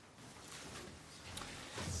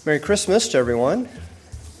Merry Christmas to everyone.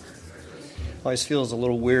 Always feels a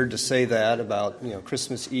little weird to say that about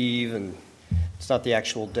Christmas Eve, and it's not the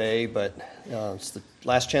actual day, but it's the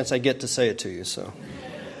last chance I get to say it to you. So,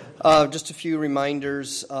 just a few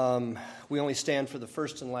reminders. We only stand for the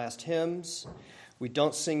first and last hymns. We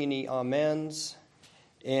don't sing any amens,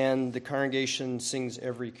 and the congregation sings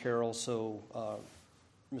every carol. So,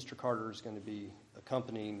 Mr. Carter is going to be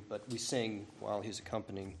accompanying, but we sing while he's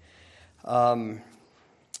accompanying.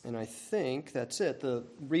 And I think that's it. The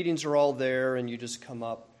readings are all there, and you just come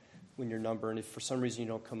up when your number. And if for some reason you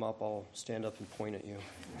don't come up, I'll stand up and point at you.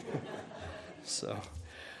 So,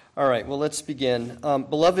 all right, well, let's begin.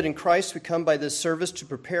 Beloved in Christ, we come by this service to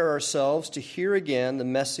prepare ourselves to hear again the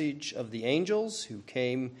message of the angels who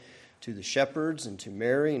came to the shepherds and to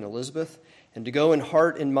Mary and Elizabeth, and to go in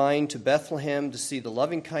heart and mind to Bethlehem to see the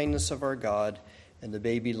loving kindness of our God and the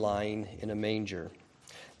baby lying in a manger.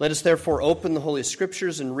 Let us therefore open the Holy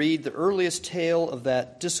Scriptures and read the earliest tale of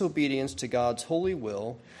that disobedience to God's holy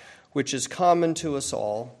will, which is common to us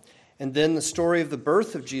all, and then the story of the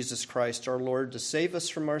birth of Jesus Christ, our Lord, to save us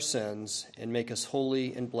from our sins and make us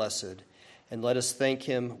holy and blessed. And let us thank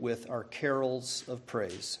him with our carols of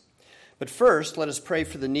praise. But first, let us pray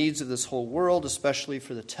for the needs of this whole world, especially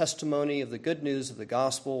for the testimony of the good news of the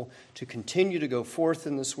gospel to continue to go forth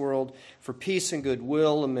in this world, for peace and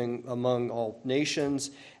goodwill among all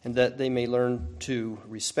nations, and that they may learn to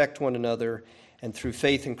respect one another, and through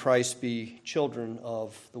faith in Christ be children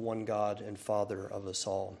of the one God and Father of us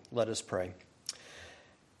all. Let us pray.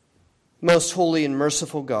 Most holy and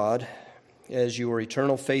merciful God, as your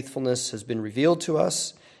eternal faithfulness has been revealed to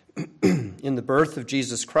us, in the birth of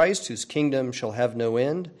Jesus Christ, whose kingdom shall have no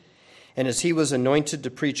end, and as he was anointed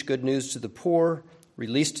to preach good news to the poor,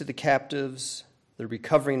 release to the captives, the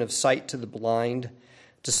recovering of sight to the blind,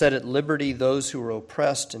 to set at liberty those who are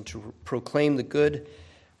oppressed, and to proclaim the good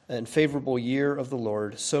and favorable year of the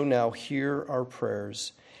Lord, so now hear our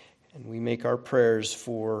prayers. And we make our prayers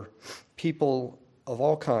for people of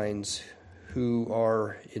all kinds who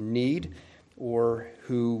are in need or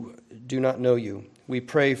who do not know you. We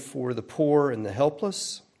pray for the poor and the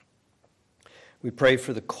helpless. We pray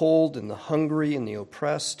for the cold and the hungry and the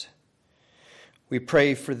oppressed. We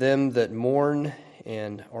pray for them that mourn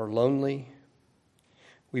and are lonely.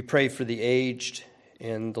 We pray for the aged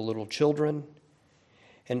and the little children,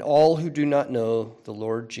 and all who do not know the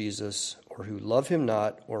Lord Jesus, or who love him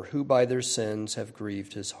not, or who by their sins have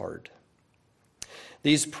grieved his heart.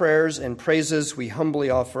 These prayers and praises we humbly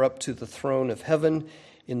offer up to the throne of heaven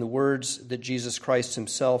in the words that Jesus Christ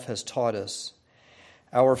himself has taught us.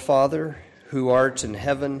 Our Father, who art in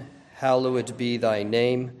heaven, hallowed be thy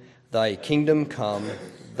name. Thy kingdom come,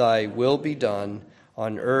 thy will be done,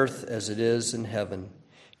 on earth as it is in heaven.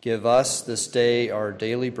 Give us this day our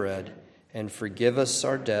daily bread, and forgive us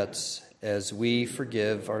our debts as we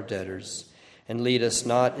forgive our debtors. And lead us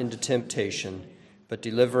not into temptation, but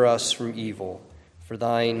deliver us from evil. For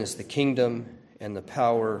thine is the kingdom and the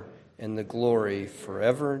power and the glory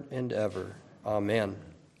forever and ever. Amen.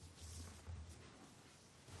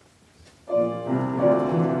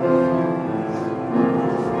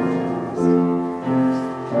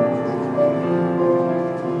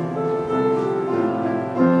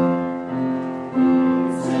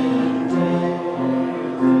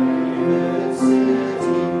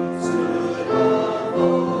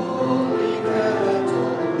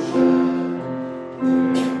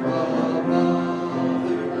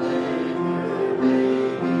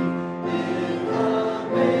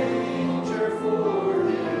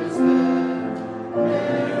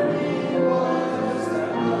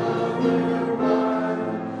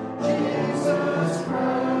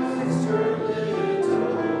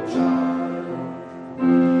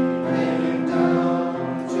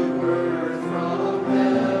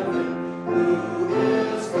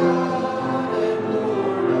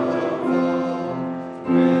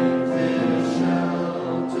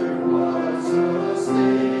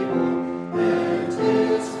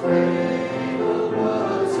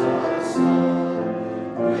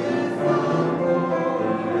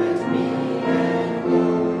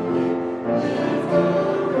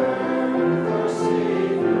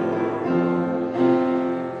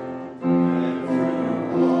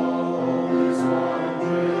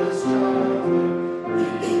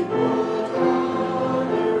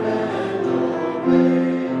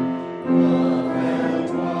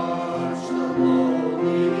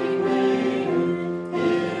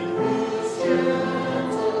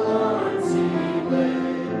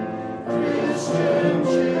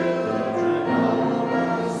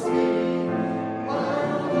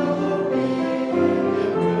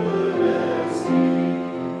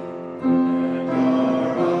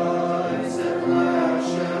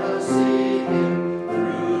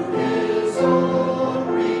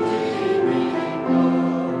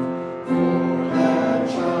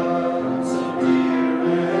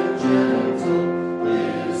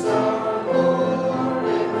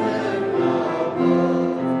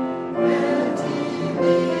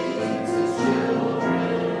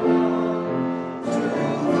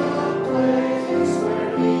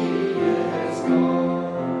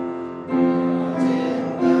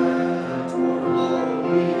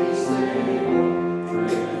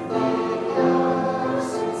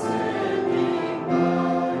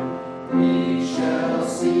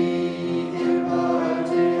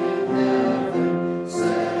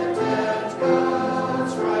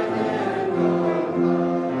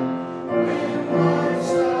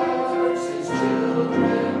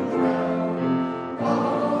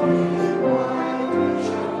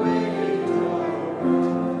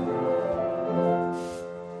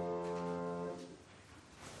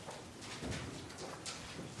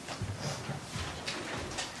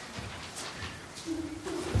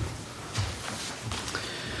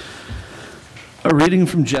 A reading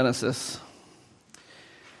from Genesis.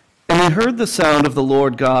 And he heard the sound of the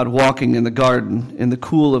Lord God walking in the garden in the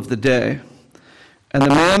cool of the day. And the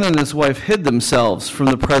man and his wife hid themselves from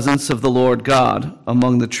the presence of the Lord God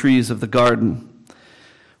among the trees of the garden.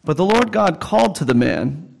 But the Lord God called to the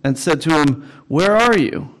man and said to him, "Where are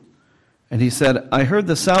you?" And he said, "I heard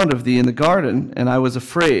the sound of thee in the garden, and I was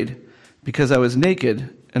afraid, because I was naked,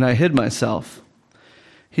 and I hid myself."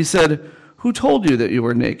 He said, "Who told you that you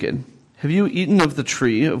were naked? Have you eaten of the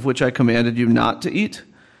tree of which I commanded you not to eat?"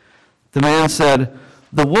 The man said,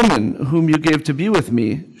 "The woman whom you gave to be with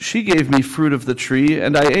me, she gave me fruit of the tree,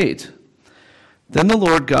 and I ate." Then the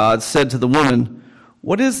Lord God said to the woman,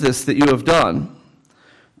 "What is this that you have done?"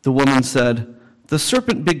 The woman said, "The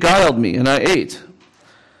serpent beguiled me, and I ate."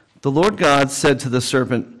 The Lord God said to the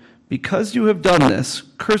serpent, "Because you have done this,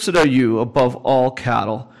 cursed are you above all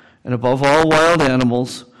cattle, and above all wild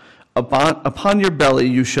animals. Upon your belly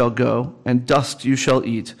you shall go, and dust you shall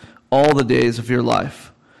eat all the days of your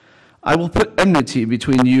life. I will put enmity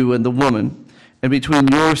between you and the woman, and between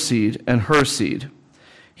your seed and her seed.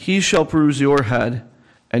 He shall bruise your head,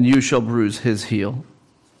 and you shall bruise his heel."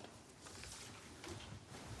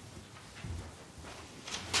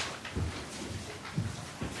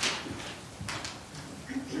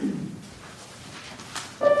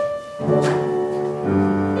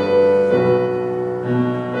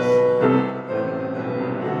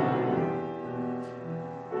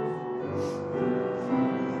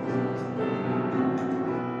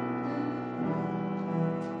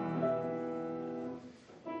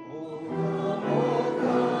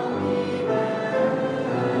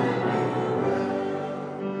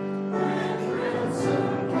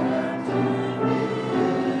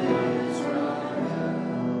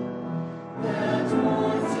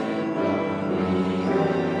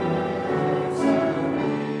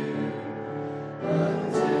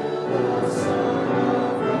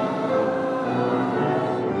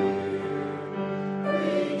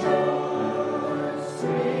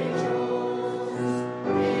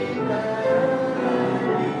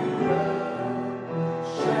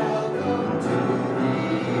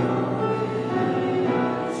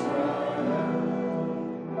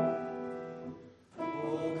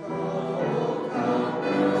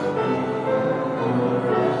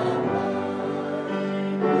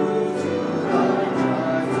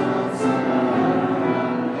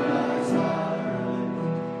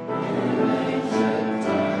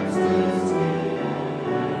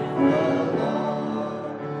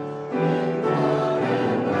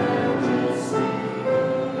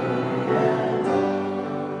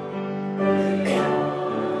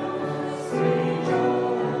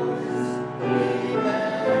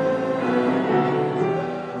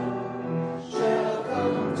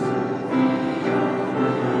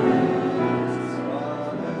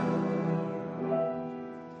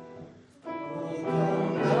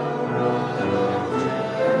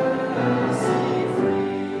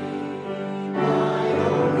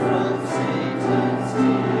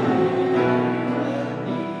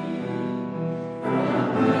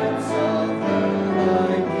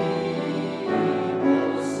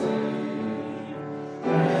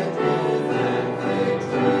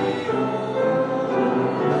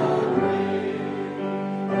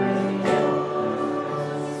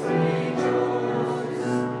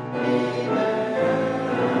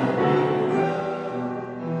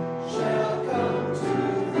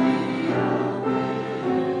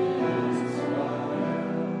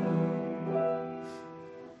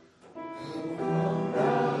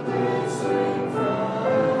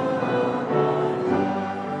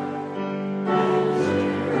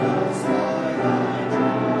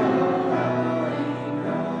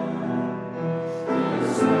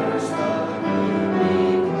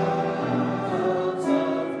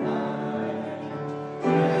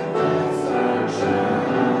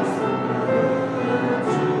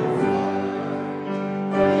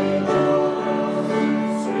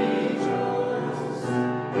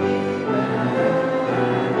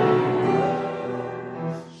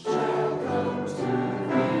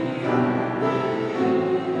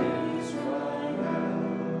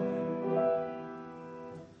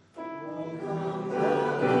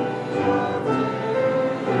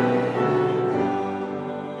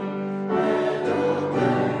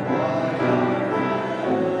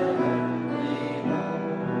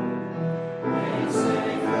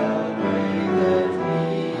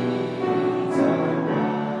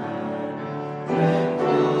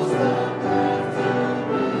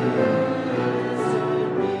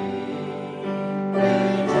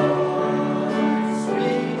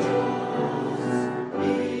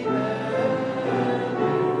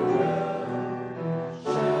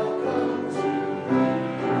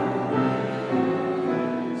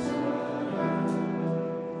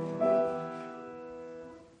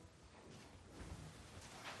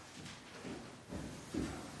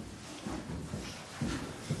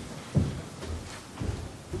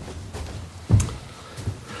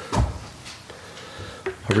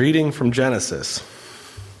 A reading from Genesis.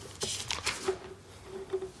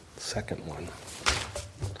 Second one.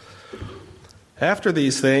 After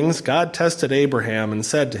these things, God tested Abraham and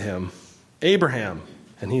said to him, "Abraham."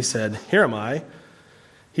 And he said, "Here am I."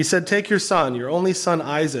 He said, "Take your son, your only son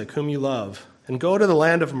Isaac, whom you love, and go to the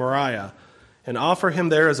land of Moriah, and offer him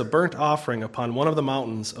there as a burnt offering upon one of the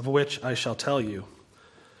mountains of which I shall tell you."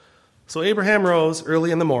 So Abraham rose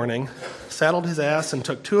early in the morning, saddled his ass, and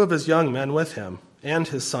took 2 of his young men with him, and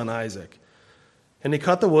his son Isaac. And he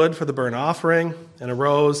cut the wood for the burnt offering, and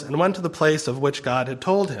arose, and went to the place of which God had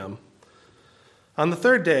told him. On the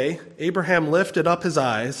 3rd day, Abraham lifted up his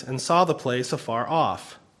eyes, and saw the place afar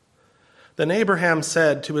off. Then Abraham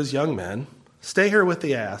said to his young men, "Stay here with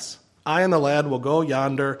the ass. I and the lad will go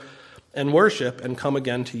yonder, and worship, and come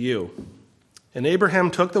again to you." And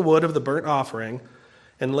Abraham took the wood of the burnt offering,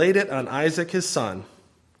 and laid it on Isaac his son,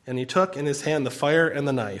 and he took in his hand the fire and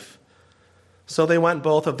the knife. So they went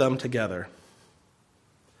both of them together.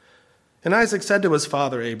 And Isaac said to his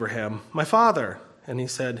father Abraham, "My father." And he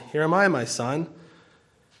said, "Here am I, my son."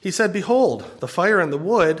 He said, "Behold, the fire and the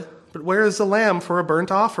wood, but where is the lamb for a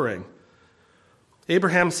burnt offering?"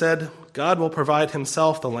 Abraham said, "God will provide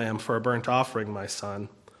himself the lamb for a burnt offering, my son."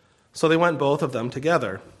 So they went both of them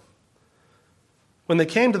together. When they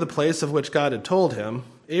came to the place of which God had told him,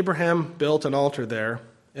 Abraham built an altar there,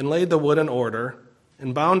 and laid the wood in order,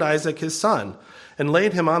 and bound Isaac his son, and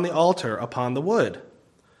laid him on the altar upon the wood.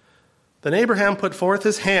 Then Abraham put forth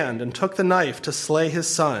his hand, and took the knife to slay his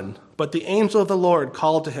son. But the angel of the Lord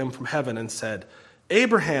called to him from heaven, and said,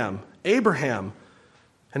 "Abraham, Abraham."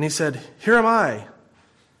 And he said, "Here am I."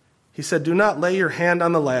 He said, "Do not lay your hand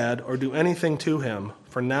on the lad, or do anything to him,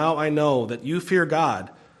 for now I know that you fear God,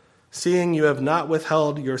 seeing you have not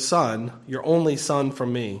withheld your son, your only son,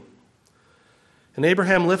 from me." And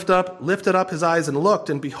Abraham lifted up his eyes and looked,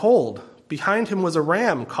 and behold, behind him was a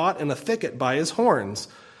ram caught in a thicket by his horns.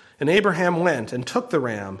 And Abraham went and took the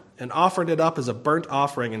ram, and offered it up as a burnt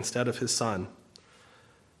offering instead of his son.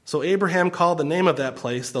 So Abraham called the name of that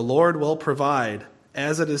place, "The Lord will provide,"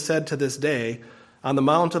 as it is said to this day, "On the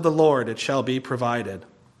mount of the Lord it shall be provided."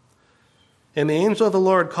 And the angel of the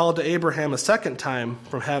Lord called to Abraham a second time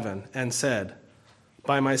from heaven, and said,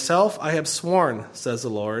 "By myself I have sworn, says the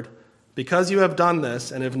Lord, because you have done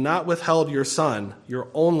this, and have not withheld your son, your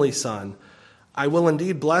only son, I will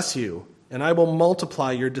indeed bless you, and I will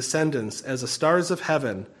multiply your descendants as the stars of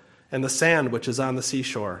heaven, and the sand which is on the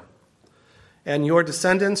seashore. And your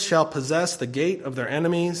descendants shall possess the gate of their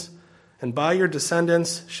enemies, and by your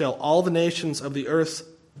descendants shall all the nations of the earth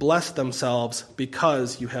bless themselves,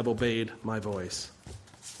 because you have obeyed my voice."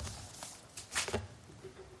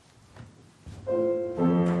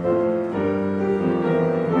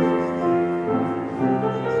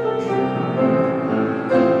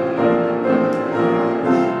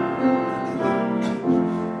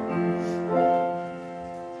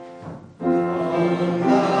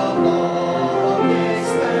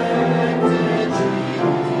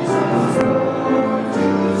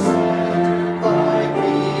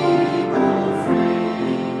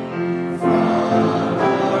 Free from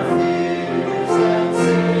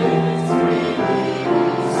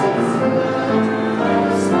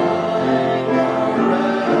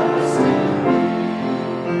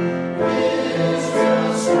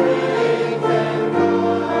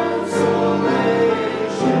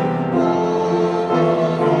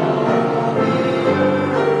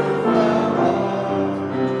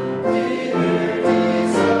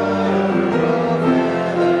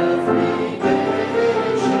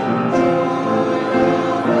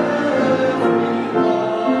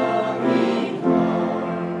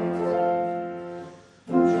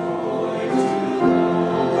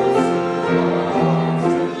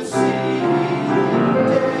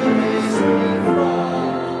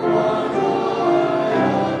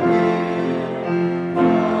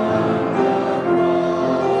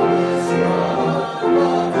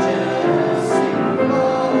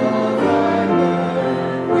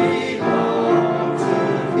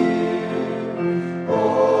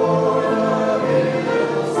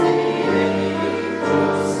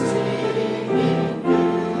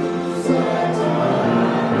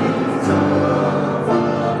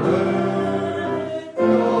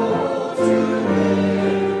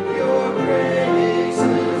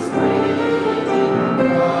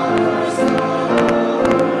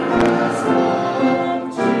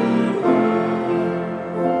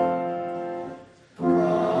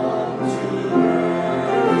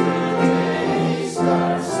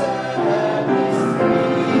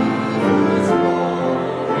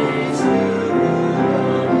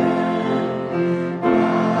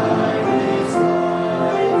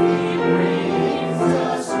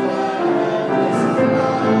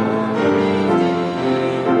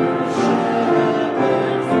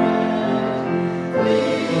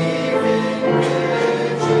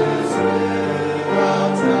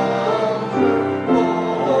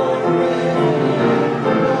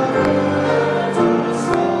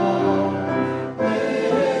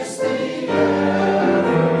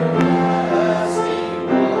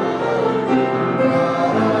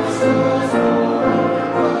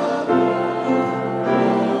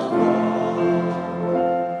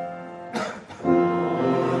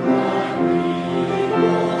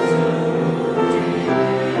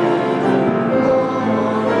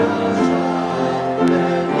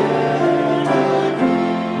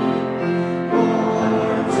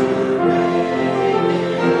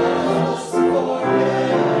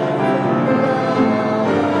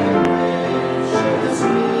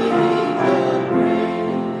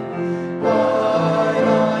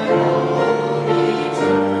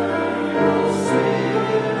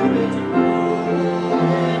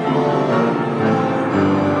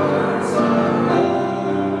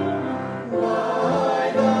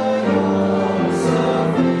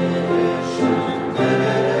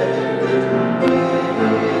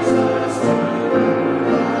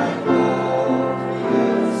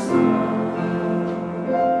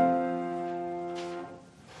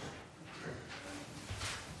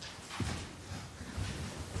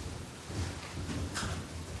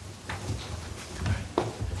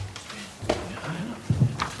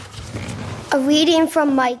A reading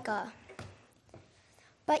from Micah.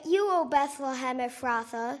 But you, O Bethlehem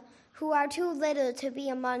Ephrathah, who are too little to be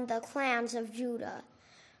among the clans of Judah,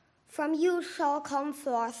 from you shall come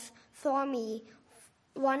forth for me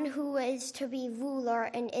one who is to be ruler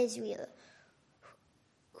in Israel,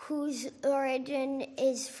 whose origin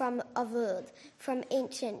is from of old, from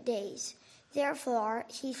ancient days. Therefore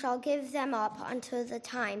he shall give them up until the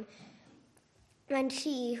time when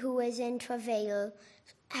she who is in travail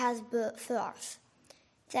has brought forth.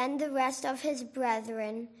 Then the rest of his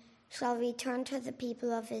brethren shall return to the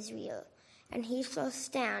people of Israel, and he shall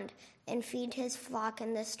stand and feed his flock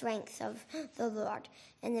in the strength of the Lord,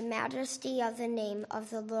 in the majesty of the name of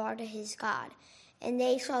the Lord his God, and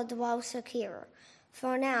they shall dwell secure.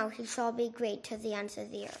 For now he shall be great to the ends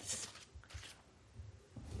of the earth.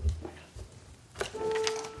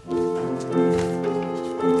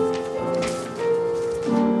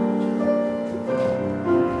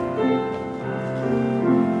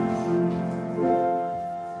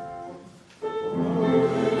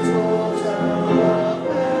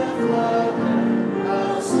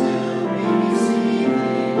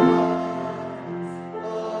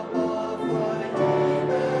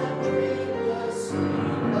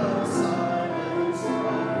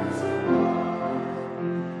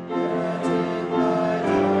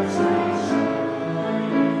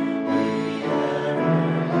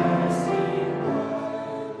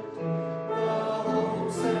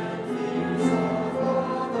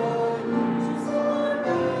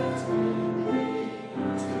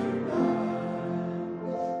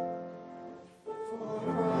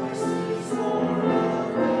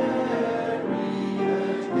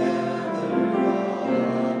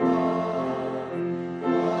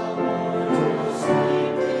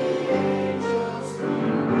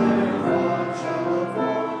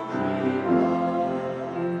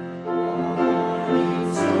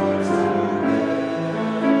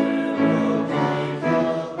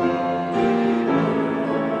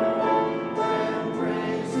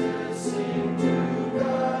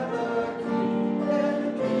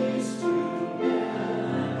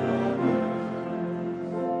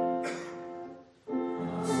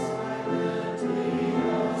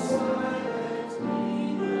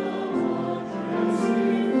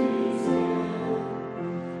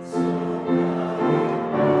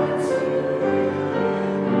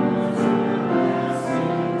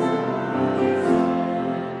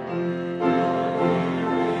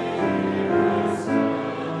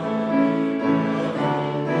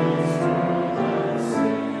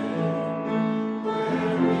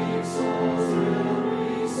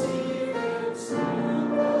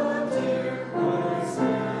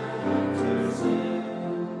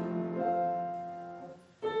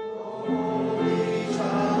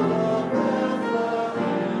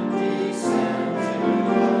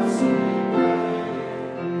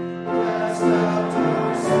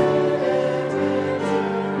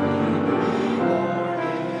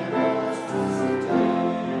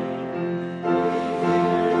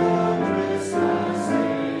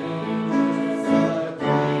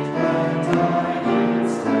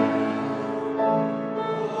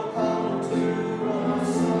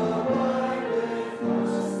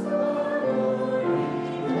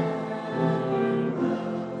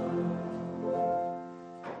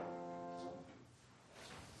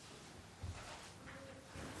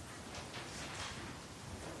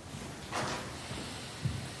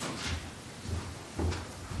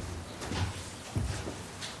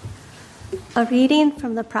 A reading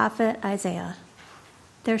from the prophet Isaiah.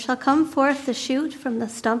 There shall come forth the shoot from the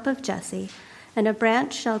stump of Jesse, and a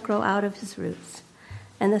branch shall grow out of his roots.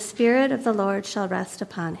 And the Spirit of the Lord shall rest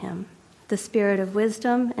upon him, the Spirit of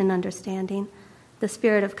wisdom and understanding, the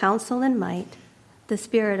Spirit of counsel and might, the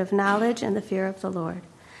Spirit of knowledge and the fear of the Lord.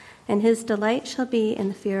 And his delight shall be in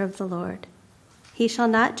the fear of the Lord. He shall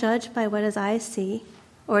not judge by what his eyes see,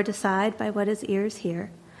 or decide by what his ears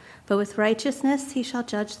hear, but with righteousness he shall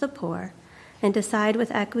judge the poor, and decide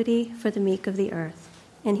with equity for the meek of the earth.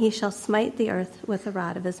 And he shall smite the earth with the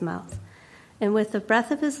rod of his mouth, and with the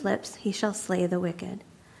breath of his lips he shall slay the wicked.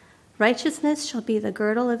 Righteousness shall be the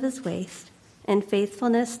girdle of his waist, and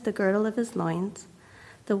faithfulness the girdle of his loins.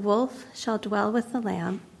 The wolf shall dwell with the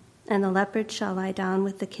lamb, and the leopard shall lie down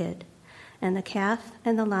with the kid, and the calf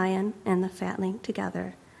and the lion and the fatling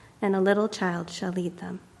together, and a little child shall lead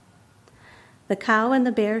them. The cow and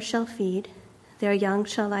the bear shall feed, their young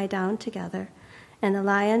shall lie down together, and the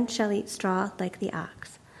lion shall eat straw like the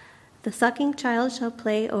ox. The sucking child shall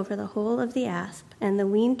play over the hole of the asp, and the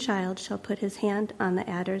weaned child shall put his hand on the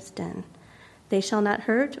adder's den. They shall not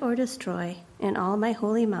hurt or destroy in all my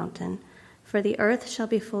holy mountain, for the earth shall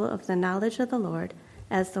be full of the knowledge of the Lord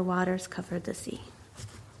as the waters covered the sea.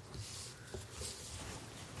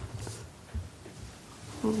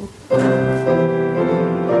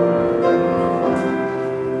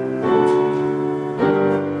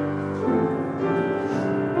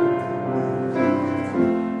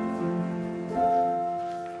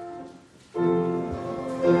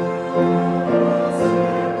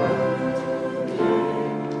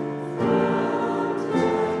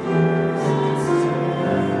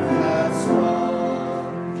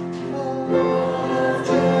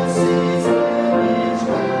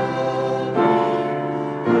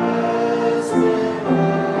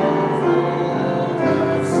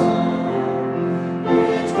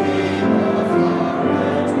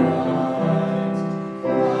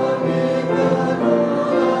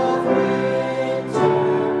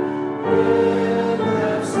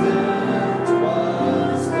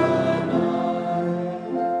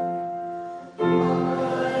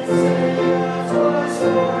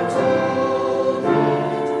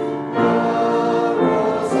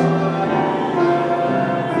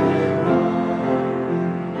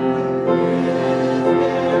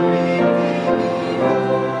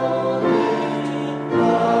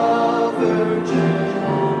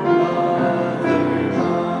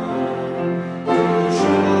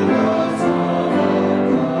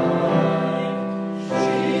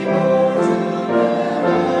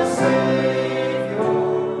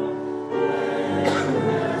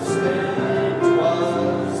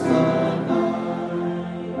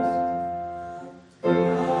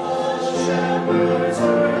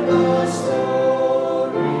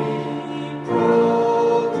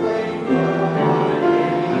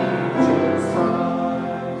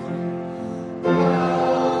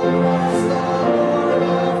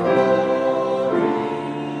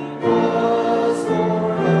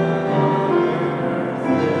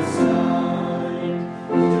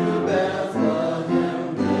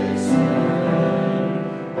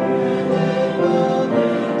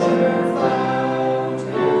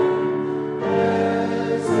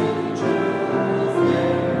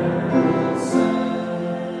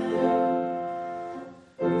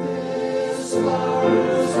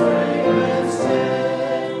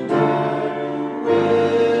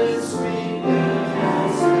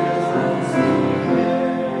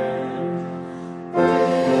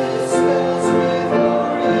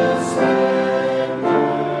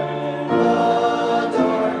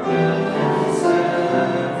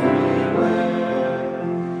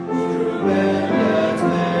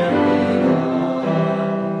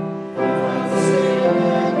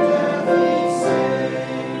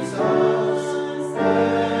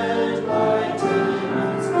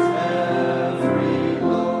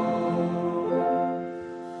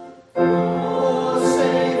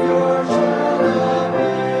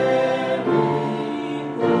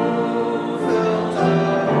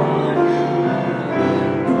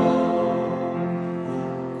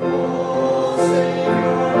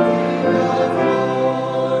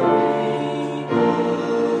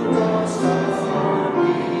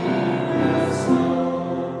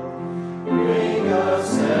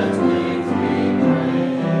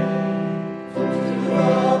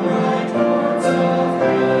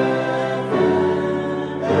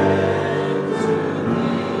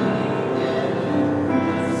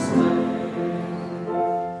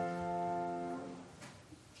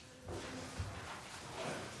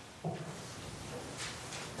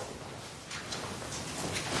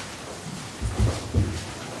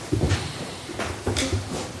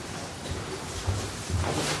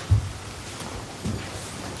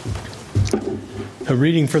 A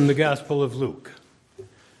reading from the Gospel of Luke.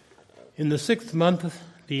 In the 6th month,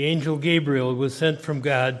 the angel Gabriel was sent from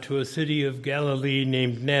God to a city of Galilee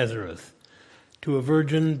named Nazareth, to a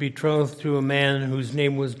virgin betrothed to a man whose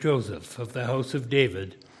name was Joseph, of the house of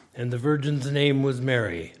David, and the virgin's name was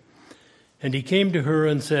Mary. And he came to her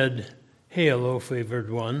and said, "Hail, O favored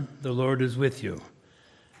one, the Lord is with you."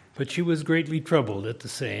 But she was greatly troubled at the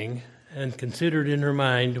saying, and considered in her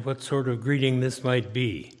mind what sort of greeting this might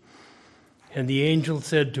be. And the angel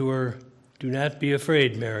said to her, "Do not be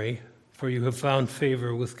afraid, Mary, for you have found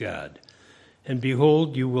favor with God. And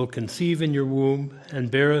behold, you will conceive in your womb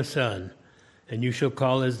and bear a son, and you shall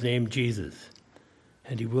call his name Jesus.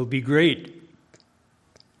 And he will be great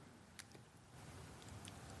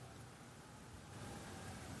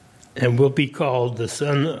and will be called the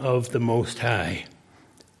Son of the Most High.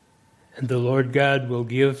 And the Lord God will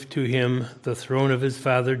give to him the throne of his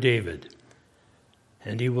father David,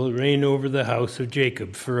 and he will reign over the house of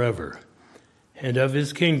Jacob forever, and of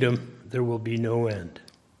his kingdom there will be no end."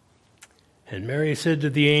 And Mary said to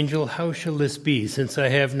the angel, "How shall this be, since I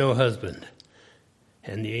have no husband?"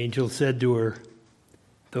 And the angel said to her,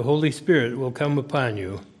 The Holy Spirit will come upon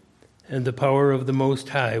you, and the power of the Most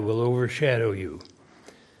High will overshadow you.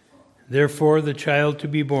 Therefore, the child to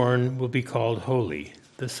be born will be called Holy,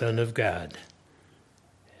 the Son of God."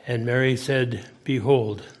 And Mary said,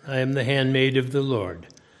 "Behold, I am the handmaid of the Lord.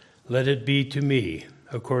 Let it be to me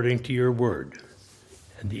according to your word."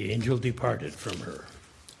 And the angel departed from her.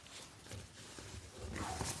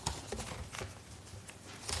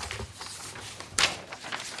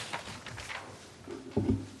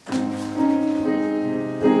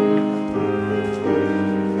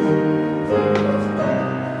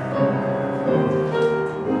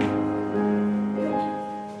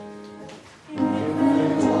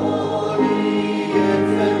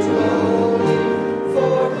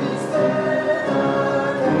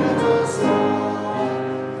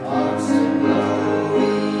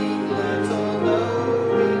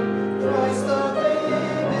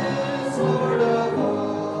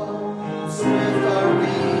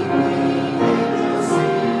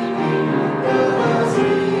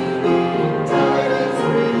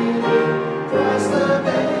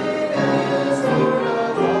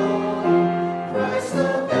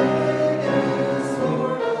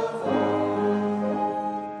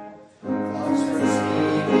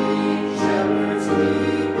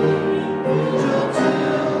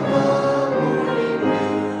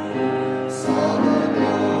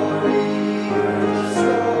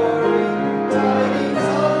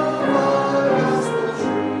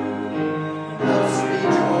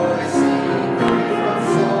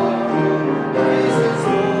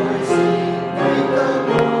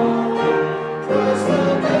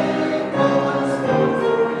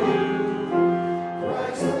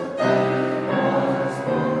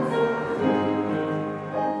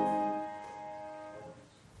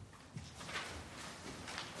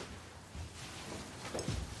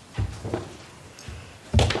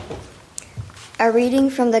 A reading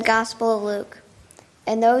from the Gospel of Luke.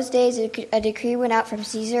 In those days a decree went out from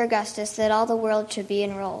Caesar Augustus that all the world should be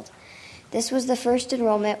enrolled. This was the first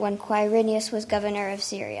enrollment when Quirinius was governor of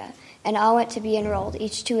Syria, and all went to be enrolled,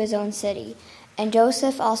 each to his own city. And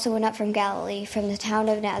Joseph also went up from Galilee, from the town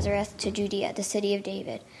of Nazareth to Judea, the city of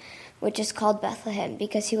David, which is called Bethlehem,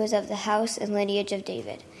 because he was of the house and lineage of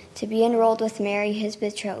David, to be enrolled with Mary his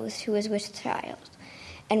betrothed, who was with child.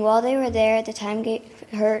 And while they were there, the time gave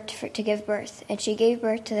her to give birth. And she gave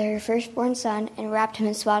birth to her firstborn son, and wrapped him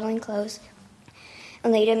in swaddling clothes,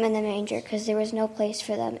 and laid him in the manger, because there was no place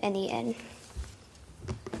for them in the inn.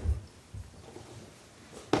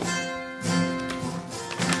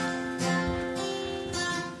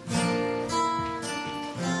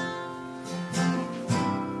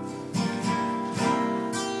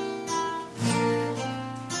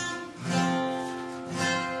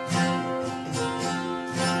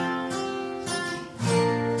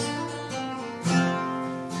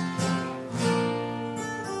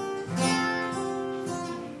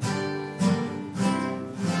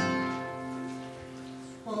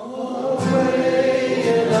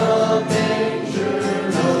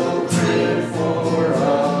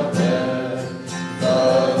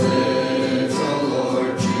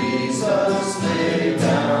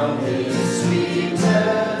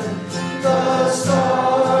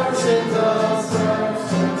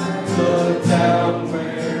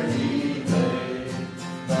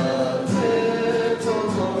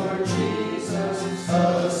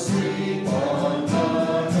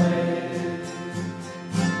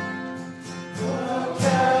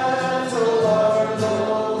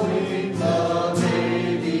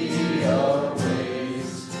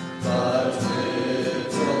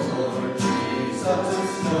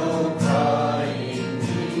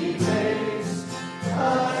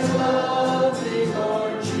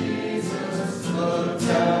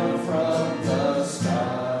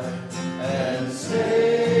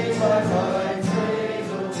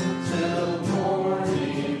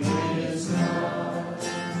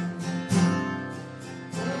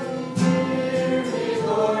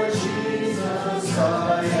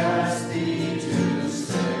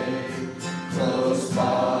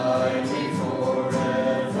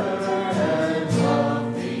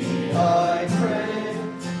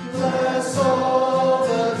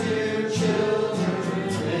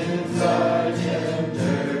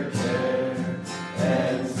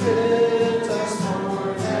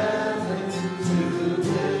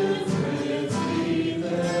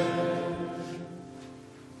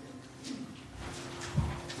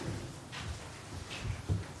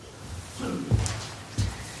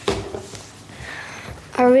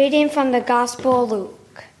 A reading from the Gospel of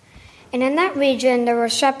Luke. And in that region there were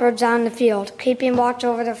shepherds out in the field, keeping watch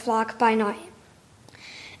over their flock by night.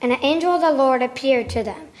 And an angel of the Lord appeared to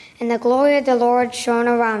them, and the glory of the Lord shone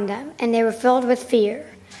around them, and they were filled with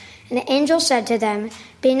fear. And the angel said to them,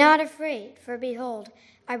 "Be not afraid, for behold,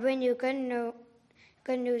 I bring you good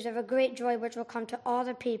news of a great joy which will come to all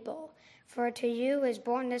the people. For to you is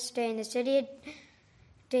born this day in the city of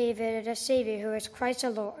David a Savior, who is Christ the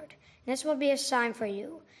Lord. And this will be a sign for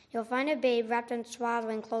you. You'll find a babe wrapped in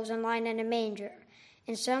swaddling clothes and lying in a manger."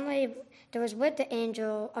 And suddenly there was with the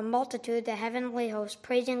angel a multitude of the heavenly host,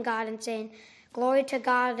 praising God and saying, "Glory to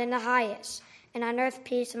God in the highest, and on earth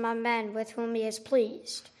peace among men with whom he is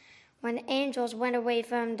pleased." When the angels went away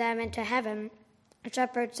from them into heaven, the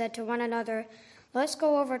shepherds said to one another, "Let's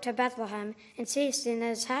go over to Bethlehem and see this thing that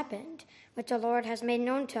has happened, which the Lord has made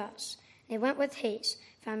known to us." They went with haste,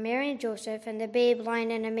 found Mary and Joseph and the babe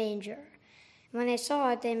lying in a manger. When they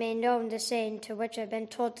saw it, they made known the saying to which had been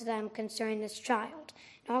told to them concerning this child.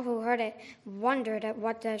 And all who heard it wondered at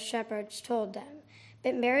what the shepherds told them.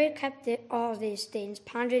 But Mary kept all these things,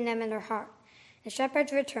 pondering them in her heart. The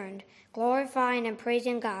shepherds returned, glorifying and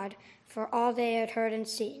praising God for all they had heard and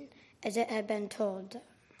seen, as it had been told them.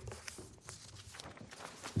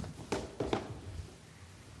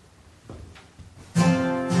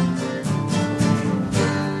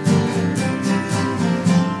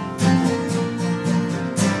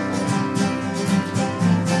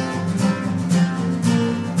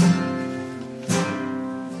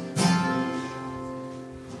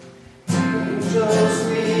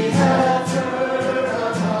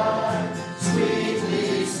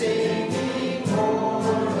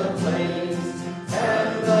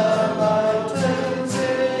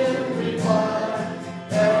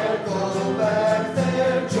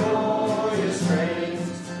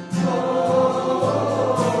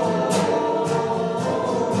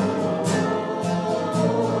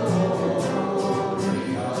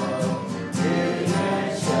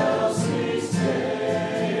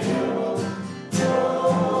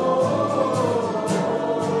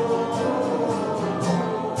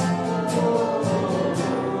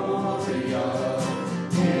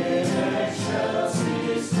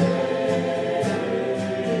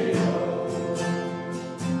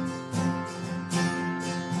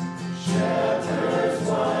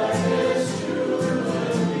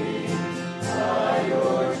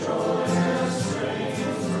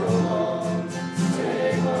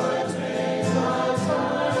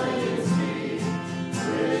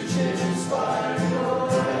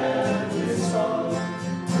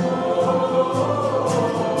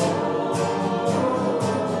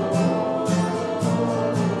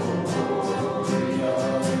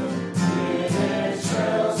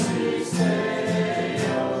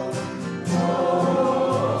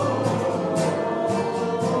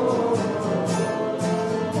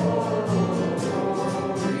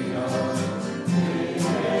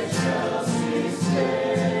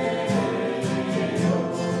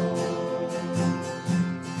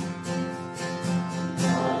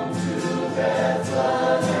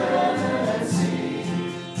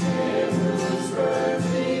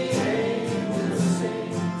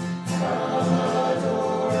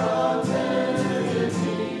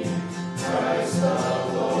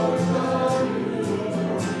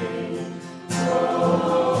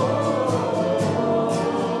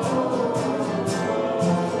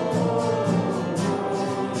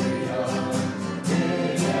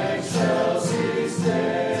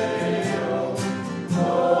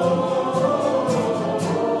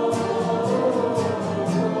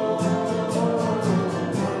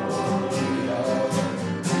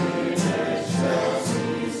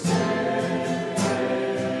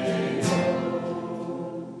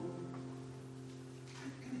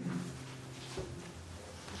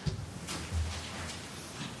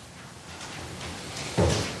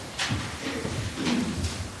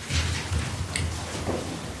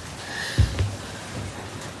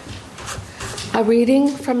 A reading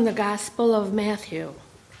from the Gospel of Matthew.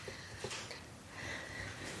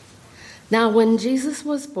 Now when Jesus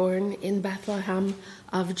was born in Bethlehem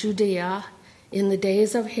of Judea in the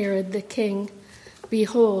days of Herod the king,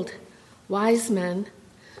 behold, wise men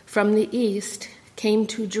from the east came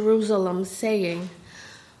to Jerusalem, saying,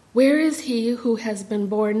 "Where is he who has been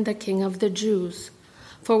born the King of the Jews?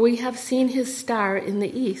 For we have seen his star in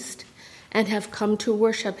the east and have come to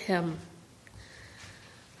worship him."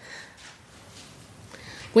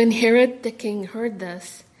 When Herod the king heard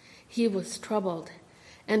this, he was troubled,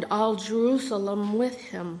 and all Jerusalem with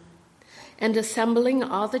him. And assembling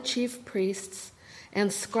all the chief priests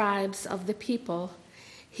and scribes of the people,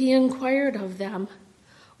 he inquired of them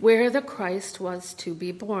where the Christ was to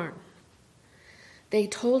be born. They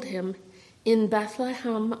told him, "In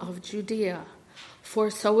Bethlehem of Judea, for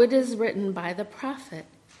so it is written by the prophet,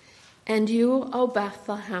 And you, O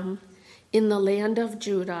Bethlehem, in the land of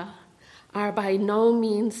Judah, are by no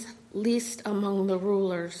means least among the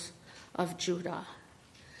rulers of Judah.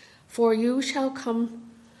 For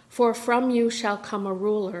from you shall come a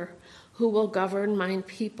ruler who will govern mine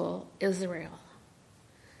people Israel.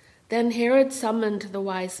 Then Herod summoned the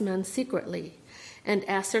wise men secretly and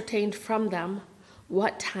ascertained from them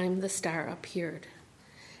what time the star appeared.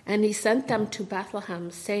 And he sent them to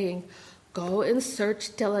Bethlehem, saying, Go and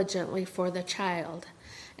search diligently for the child,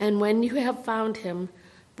 and when you have found him,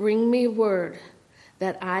 bring me word,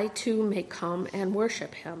 that I too may come and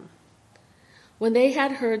worship him. When they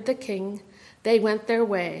had heard the king, they went their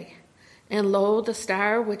way, and lo, the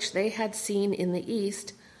star which they had seen in the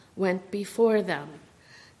east went before them,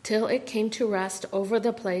 till it came to rest over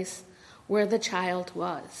the place where the child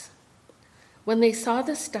was. When they saw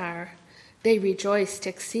the star, they rejoiced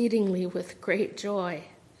exceedingly with great joy.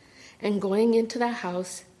 And going into the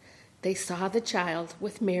house, they saw the child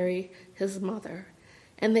with Mary, his mother,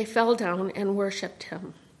 and they fell down and worshipped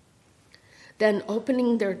him. Then,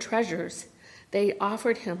 opening their treasures, they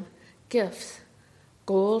offered him gifts,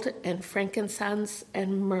 gold and frankincense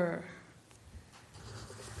and myrrh.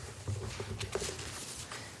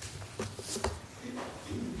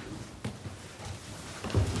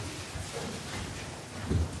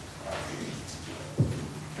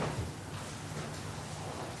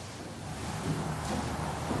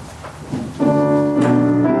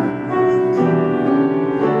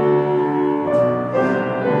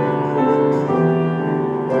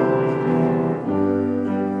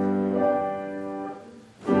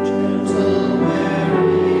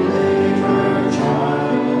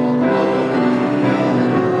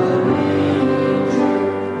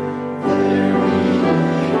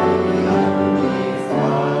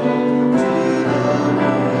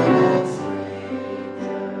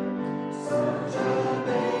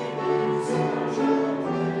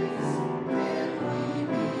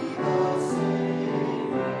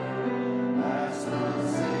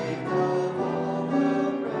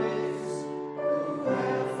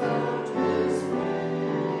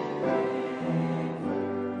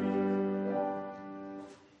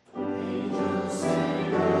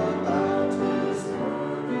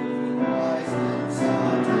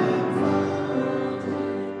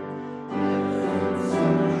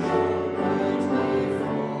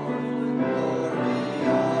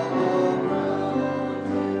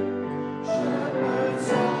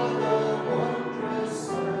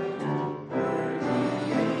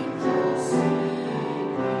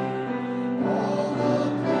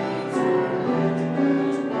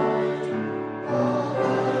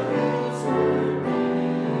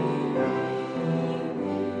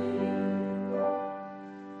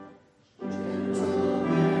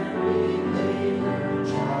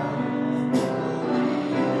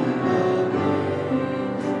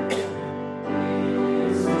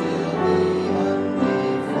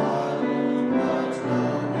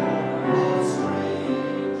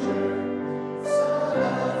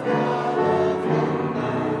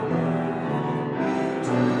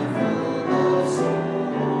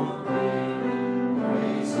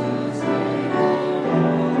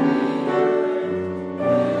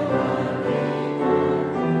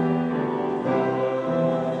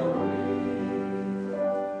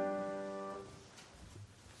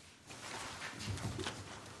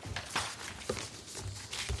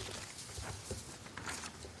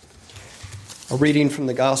 A reading from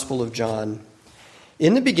the Gospel of John.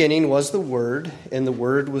 In the beginning was the Word, and the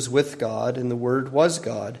Word was with God, and the Word was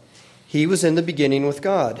God. He was in the beginning with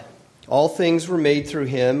God. All things were made through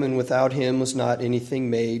him, and without him was not anything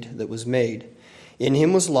made that was made. In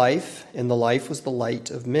him was life, and the life was the light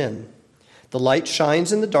of men. The light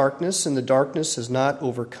shines in the darkness, and the darkness has not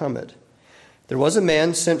overcome it. There was a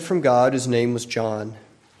man sent from God whose name was John.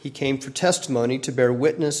 He came for testimony, to bear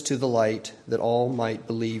witness to the light, that all might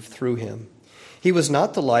believe through him. He was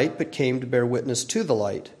not the light, but came to bear witness to the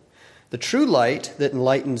light. The true light that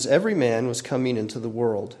enlightens every man was coming into the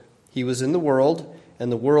world. He was in the world,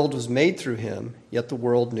 and the world was made through him, yet the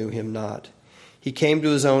world knew him not. He came to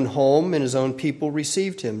his own home, and his own people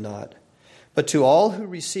received him not. But to all who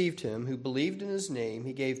received him, who believed in his name,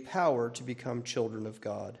 he gave power to become children of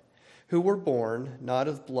God, who were born not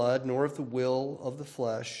of blood, nor of the will of the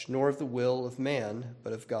flesh, nor of the will of man,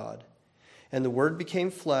 but of God. And the Word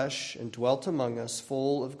became flesh and dwelt among us,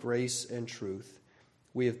 full of grace and truth.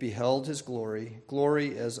 We have beheld his glory,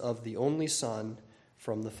 glory as of the only Son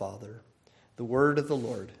from the Father. The word of the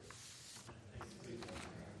Lord.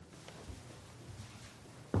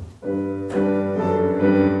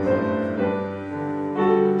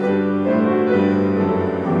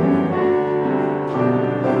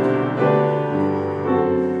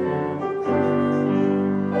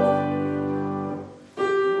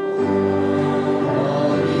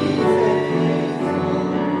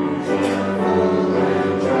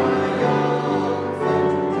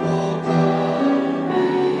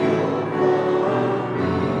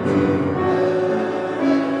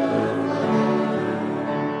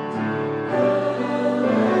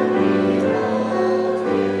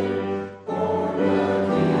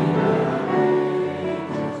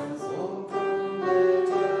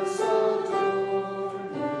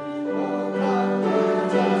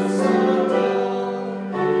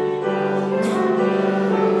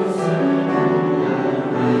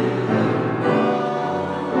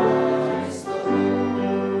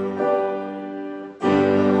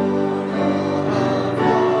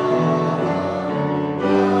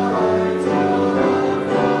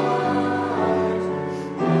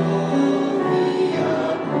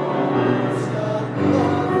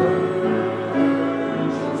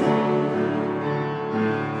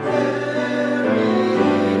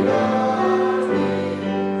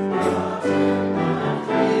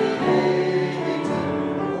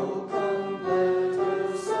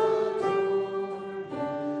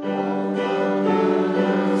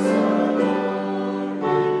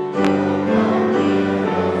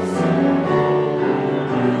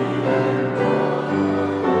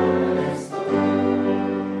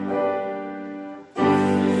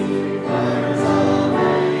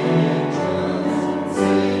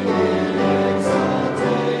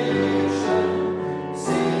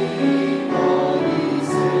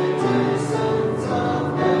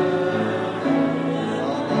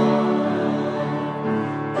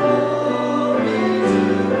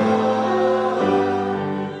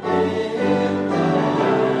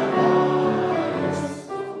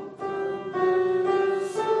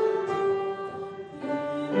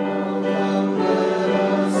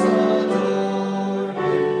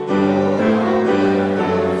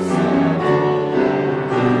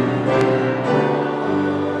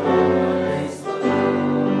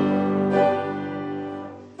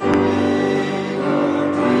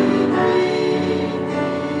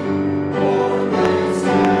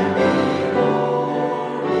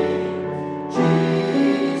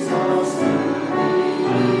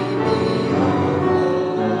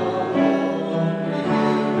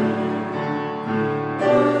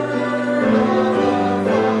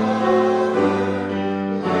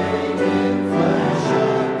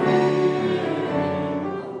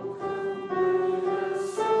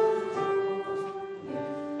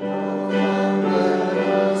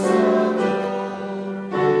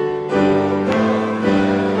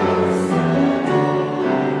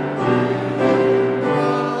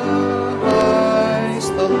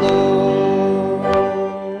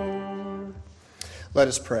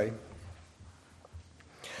 us pray.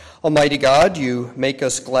 Almighty God, you make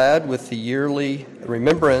us glad with the yearly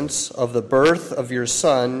remembrance of the birth of your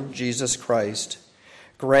Son, Jesus Christ.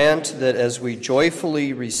 Grant that as we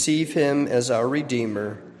joyfully receive him as our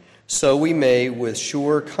Redeemer, so we may with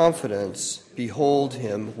sure confidence behold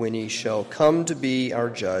him when he shall come to be our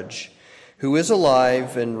judge, who is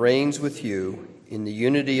alive and reigns with you in the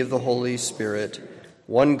unity of the Holy Spirit,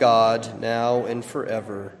 one God, now and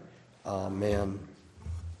forever. Amen.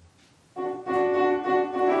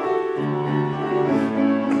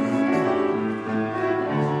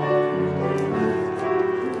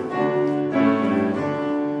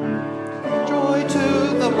 Joy to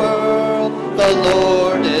the world, the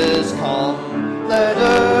Lord is come. Let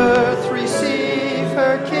earth receive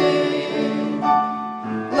her King.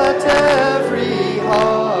 Let every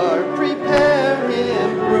heart prepare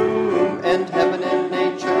him room, and heaven and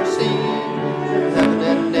nature sing. Heaven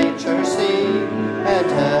and nature sing, and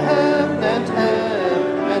heaven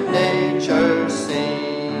and nature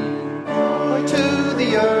sing. Joy to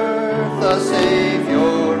the earth, the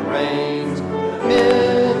Savior reigns.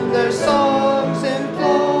 Men their songs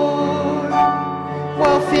implore,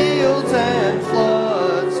 while fields and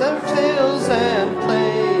floods their tales and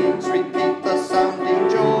plains repeat the sounding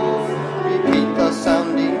joy, repeat the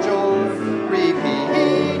sounding joy,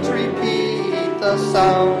 repeat the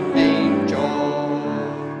sounding joy.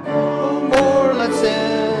 No more let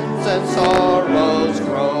sins and sorrows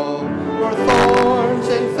grow, or thorns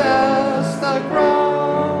infest the ground.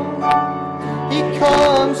 He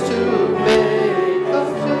comes to make the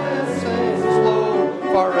saints Lord,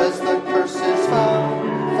 far as the curse is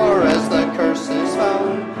found, far as the curse is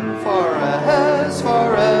found, far as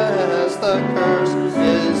the curse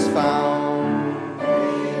is found.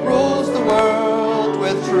 Rules the world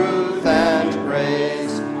with truth and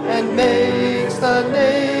grace, and makes the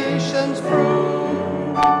nations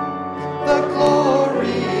prove the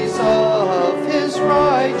glories of his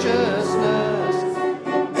righteousness.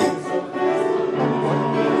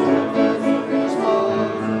 Wonders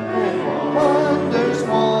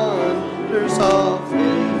of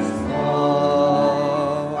his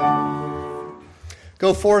love.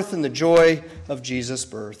 Go forth in the joy of Jesus'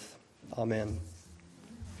 birth. Amen.